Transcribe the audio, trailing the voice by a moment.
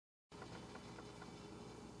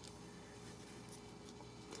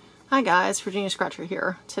Hi guys, Virginia Scratcher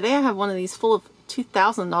here. Today I have one of these full of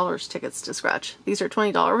 $2,000 tickets to scratch. These are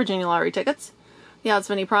 $20 Virginia Lottery tickets. The odds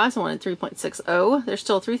of any prize, I wanted 3.60. There's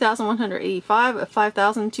still 3,185 of $5,000,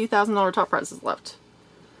 $2,000 top prizes left.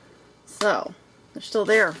 So, they're still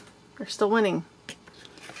there. They're still winning.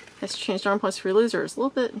 Has changed arm points for losers. A little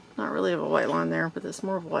bit, not really of a white line there, but there's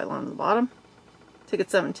more of a white line on the bottom. Ticket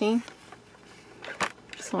 17.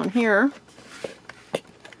 This one here.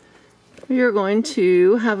 You're going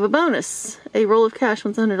to have a bonus. A roll of cash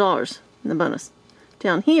wins $100 in the bonus.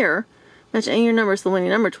 Down here, match any of your numbers to the winning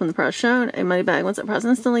number to win the prize shown. A money bag wins that prize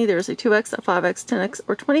instantly. There is a 2x, a 5x, 10x,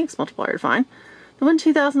 or 20x multiplier to find. The win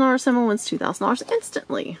 $2,000 symbol wins $2,000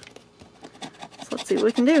 instantly. So let's see what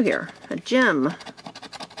we can do here. A gem,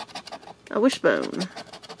 a wishbone,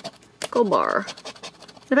 gold bar,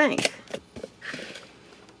 the bank.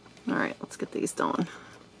 Alright, let's get these done.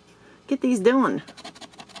 Get these done.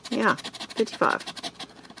 Yeah, 55,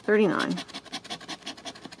 39,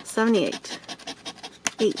 78,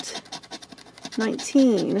 8,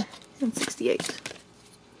 19, and 68.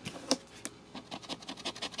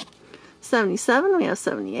 77, we have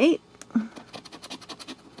 78.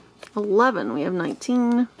 11, we have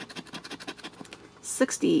 19.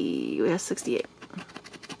 60, we have 68.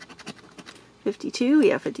 52, we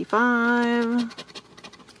have 55.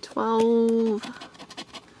 12.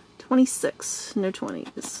 26, no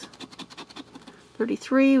 20s.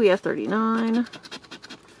 33, we have 39.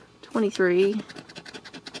 23.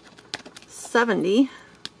 70.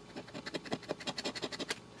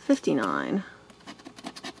 59.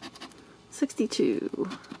 62.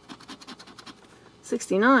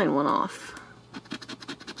 69, one off.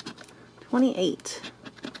 28.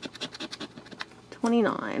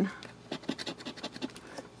 29.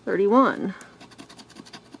 31.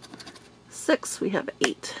 6, we have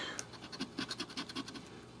 8.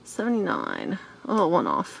 79. Oh, one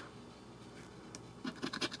off.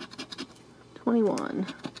 21.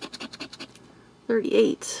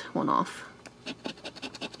 38. One off.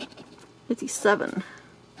 57.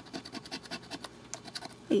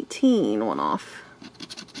 18. One off.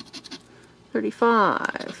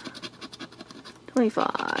 35.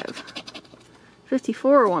 25.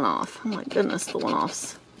 54. One off. Oh my goodness, the one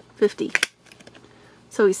offs. 50.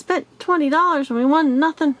 So we spent $20 and we won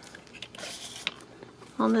nothing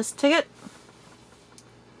on this ticket.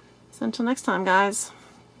 So until next time, guys,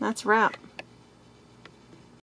 that's a wrap.